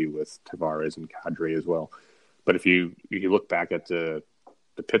healthy, with Tavares and Kadri as well. But if you look back at the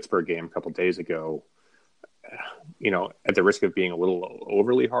Pittsburgh game a couple of days ago, at the risk of being a little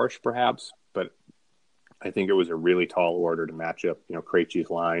overly harsh perhaps, but I think it was a really tall order to match up,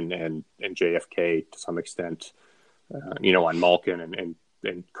 Krejci's line and JFK to some extent, on Malkin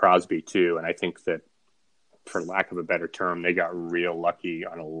and Crosby too. And I think that, for lack of a better term, they got real lucky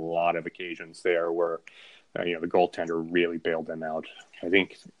on a lot of occasions there where, the goaltender really bailed them out. I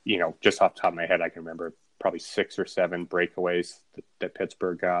think, just off the top of my head, I can remember probably 6 or 7 breakaways that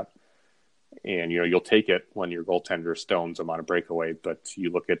Pittsburgh got. And, you'll take it when your goaltender stones them on a breakaway, but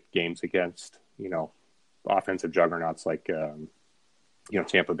you look at games against, offensive juggernauts like,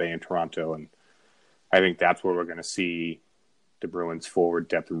 Tampa Bay and Toronto. And I think that's where we're going to see the Bruins forward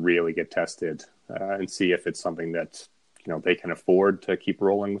depth really get tested and see if it's something that, they can afford to keep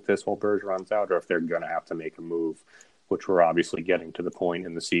rolling with this while Bergeron's out, or if they're going to have to make a move, which we're obviously getting to the point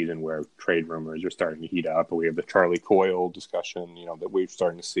in the season where trade rumors are starting to heat up. We have the Charlie Coyle discussion, that we're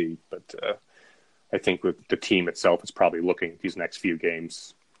starting to see. But I think with the team itself is probably looking at these next few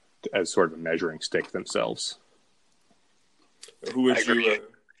games as sort of a measuring stick themselves. Who is you?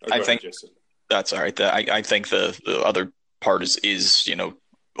 I think Jason. That's all right. I think the other part is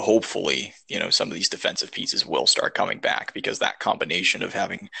hopefully, some of these defensive pieces will start coming back, because that combination of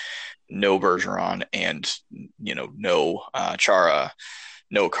having no Bergeron and, no Chara,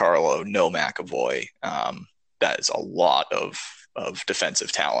 no Carlo, no McAvoy, that is a lot of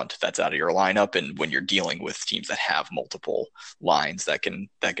defensive talent that's out of your lineup. And when you're dealing with teams that have multiple lines that can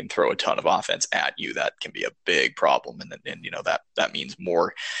throw a ton of offense at you, that can be a big problem. And that means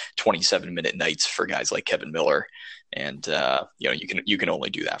more 27-minute nights for guys like Kevin Miller. And, you can only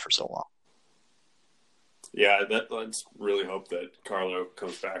do that for so long. Yeah, let's really hope that Carlo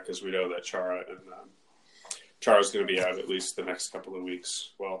comes back, because we know that Chara's going to be out at least the next couple of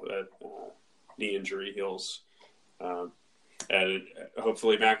weeks while that knee injury heals. And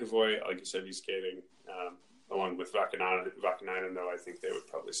hopefully McAvoy, like you said, he's skating along with Vakanainen, though I think they would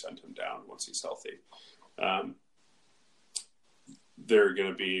probably send him down once he's healthy. There are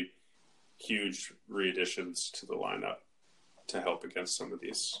going to be huge re-additions to the lineup to help against some of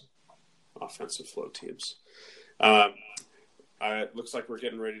these offensive flow teams. It looks like we're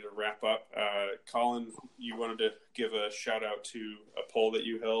getting ready to wrap up. Colin, you wanted to give a shout out to a poll that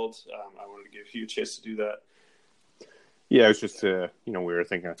you held. I wanted to give you a chance to do that. Yeah, it was just, we were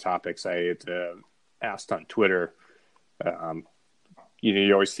thinking of topics. I had asked on Twitter,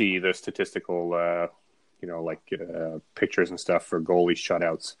 you always see the statistical, pictures and stuff for goalie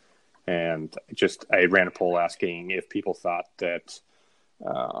shutouts. And I ran a poll asking if people thought that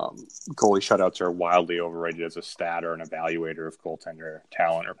goalie shutouts are wildly overrated as a stat or an evaluator of goaltender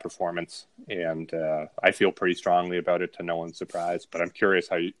talent or performance. And I feel pretty strongly about it, to no one's surprise. But I'm curious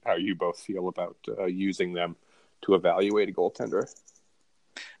how you both feel about using them to evaluate a goaltender.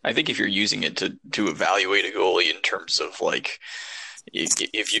 I think if you're using it to evaluate a goalie in terms of like,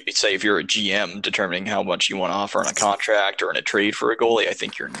 if you're a GM determining how much you want to offer on a contract or in a trade for a goalie, I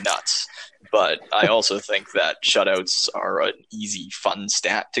think you're nuts. But I also think that shutouts are an easy, fun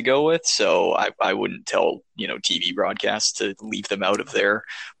stat to go with. So I wouldn't tell, TV broadcasts to leave them out of their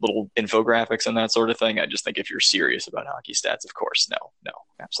little infographics and that sort of thing. I just think if you're serious about hockey stats, of course, no,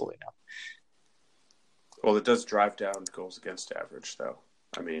 absolutely no. Well, it does drive down goals against average, though.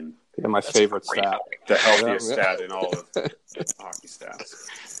 I mean, my favorite stat, the healthiest stat in all of hockey stats.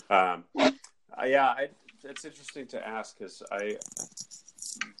 It's interesting to ask because I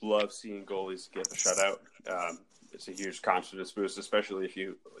love seeing goalies get a shutout. It's a huge confidence boost, especially if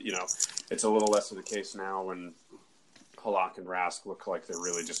it's a little less of the case now when Halak and Rask look like they're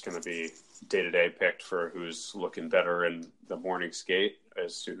really just going to be day-to-day picked for who's looking better in the morning skate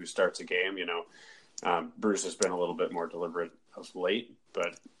as to who starts a game. Bruce has been a little bit more deliberate of late,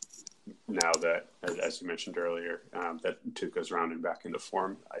 but now that, as you mentioned earlier, that Tuukka's rounding back into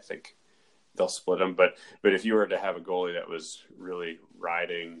form, I think they'll split them. But if you were to have a goalie that was really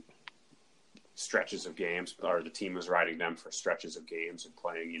riding stretches of games, or the team was riding them for stretches of games and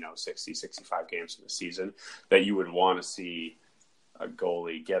playing, 60, 65 games in the season, that you would want to see a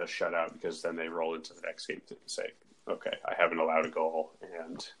goalie get a shutout, because then they roll into the next game to say, okay, I haven't allowed a goal,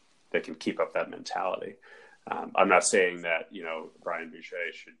 and they can keep up that mentality. I'm not saying that, Brian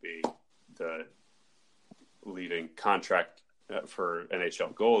Boucher should be the leading contract for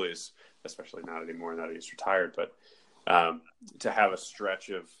NHL goalies, especially not anymore now that he's retired. But to have a stretch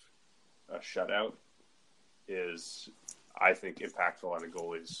of a shutout is, I think, impactful on a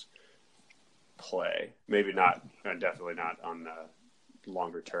goalie's play. Maybe not, and definitely not on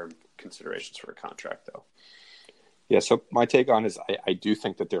longer-term considerations for a contract, though. Yeah, so my take on is I do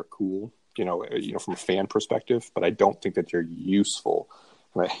think that they're cool, from a fan perspective, but I don't think that they're useful.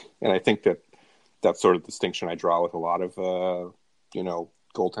 And I think that that's sort of the distinction I draw with a lot of,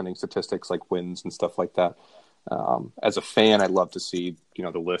 goaltending statistics like wins and stuff like that. As a fan, I'd love to see,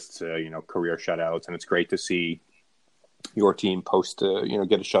 the lists, career shutouts, and it's great to see your team post, get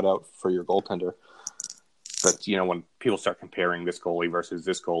a shutout for your goaltender. But, when people start comparing this goalie versus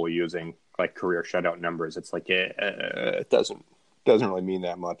this goalie using like career shutout numbers, it's like, it doesn't really mean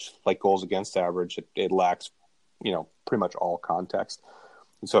that much. Like goals against average, it lacks, pretty much all context.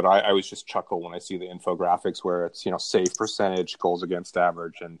 And so I always just chuckle when I see the infographics where it's, save percentage, goals against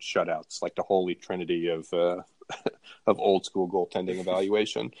average, and shutouts, like the holy trinity of old school goaltending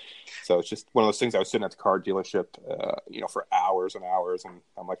evaluation. So it's just one of those things. I was sitting at the car dealership, for hours and hours, and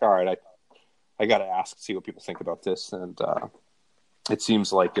I'm like, all right, I got to see what people think about this. And it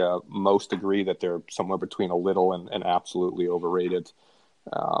seems like most agree that they're somewhere between a little and absolutely overrated.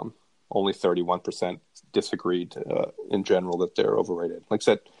 Only 31% disagreed in general that they're overrated. Like I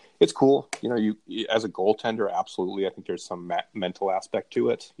said, it's cool. You as a goaltender, absolutely. I think there's some mental aspect to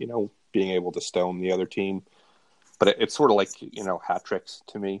it, being able to stone the other team. But it's sort of like, hat tricks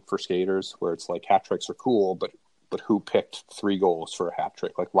to me for skaters, where it's like hat tricks are cool, but who picked 3 goals for a hat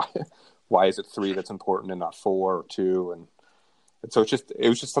trick? Like why is it 3 that's important and not 4 or 2? And so it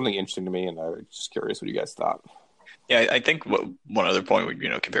was just something interesting to me, and I was just curious what you guys thought. Yeah, I think one other point would,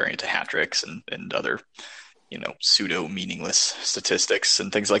 comparing it to hat tricks and other, pseudo meaningless statistics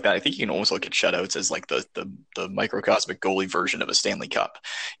and things like that. I think you can almost look at shutouts as like the microcosmic goalie version of a Stanley Cup.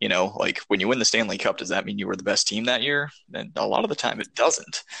 Like when you win the Stanley Cup, does that mean you were the best team that year? And a lot of the time it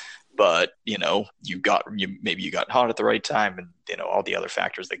doesn't. But, maybe you got hot at the right time, and, all the other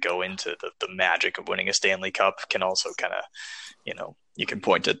factors that go into the magic of winning a Stanley Cup can also kind of, you can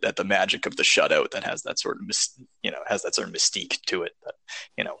point at the magic of the shutout that has that sort of, mystique to it. But,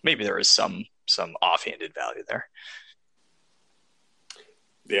 maybe there is some offhanded value there.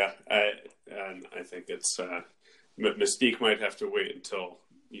 Yeah. And I think it's, mystique might have to wait until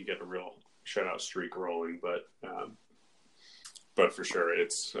you get a real shutout streak rolling, but for sure,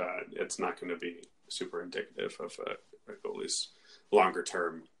 it's not going to be super indicative of a goalie's longer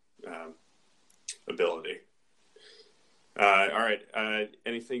term ability. All right.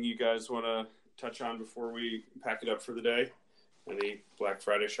 Anything you guys want to touch on before we pack it up for the day? Any Black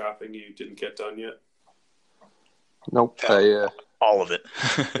Friday shopping you didn't get done yet? Nope. All of it.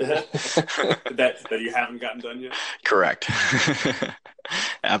 that you haven't gotten done yet? Correct.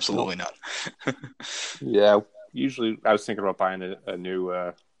 Absolutely not. Yeah. Usually, I was thinking about buying a new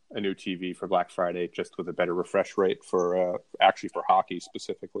a new TV for Black Friday, just with a better refresh rate for actually for hockey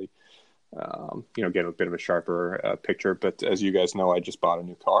specifically. Getting a bit of a sharper picture. But as you guys know, I just bought a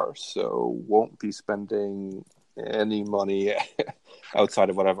new car, so won't be spending any money outside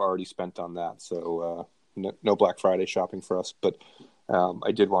of what I've already spent on that. So no Black Friday shopping for us. But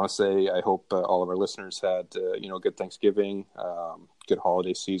I did want to say I hope all of our listeners had good Thanksgiving, good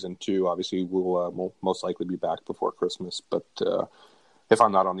holiday season too. Obviously, we'll most likely be back before Christmas. But if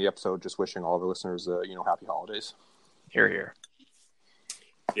I'm not on the episode, just wishing all of our listeners happy holidays. Hear, hear.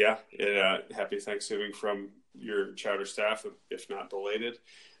 Yeah, happy Thanksgiving from your Chowder staff, if not belated.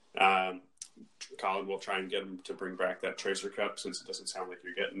 Colin will try and get him to bring back that Tracer Cup, since it doesn't sound like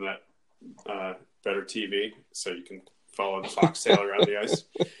you're getting that better TV, so you can follow the foxtail around the ice.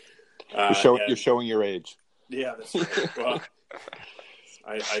 You're showing your age. Yeah, that's right. Well,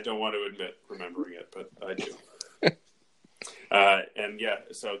 I don't want to admit remembering it, but I do.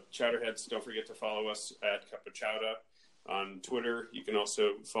 So Chowderheads, don't forget to follow us at Cup of Chowder on Twitter. You can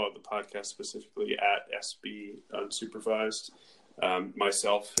also follow the podcast specifically at SB Unsupervised.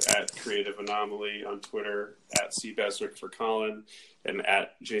 Myself at Creative Anomaly on Twitter, at C Beswick for Colin, and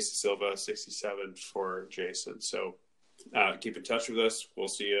at Jason Silva 67 for Jason. So keep in touch with us. We'll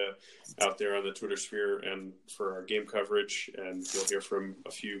see you out there on the Twitter sphere and for our game coverage, and you'll hear from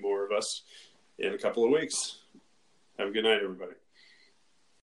a few more of us in a couple of weeks. Have a good night, everybody.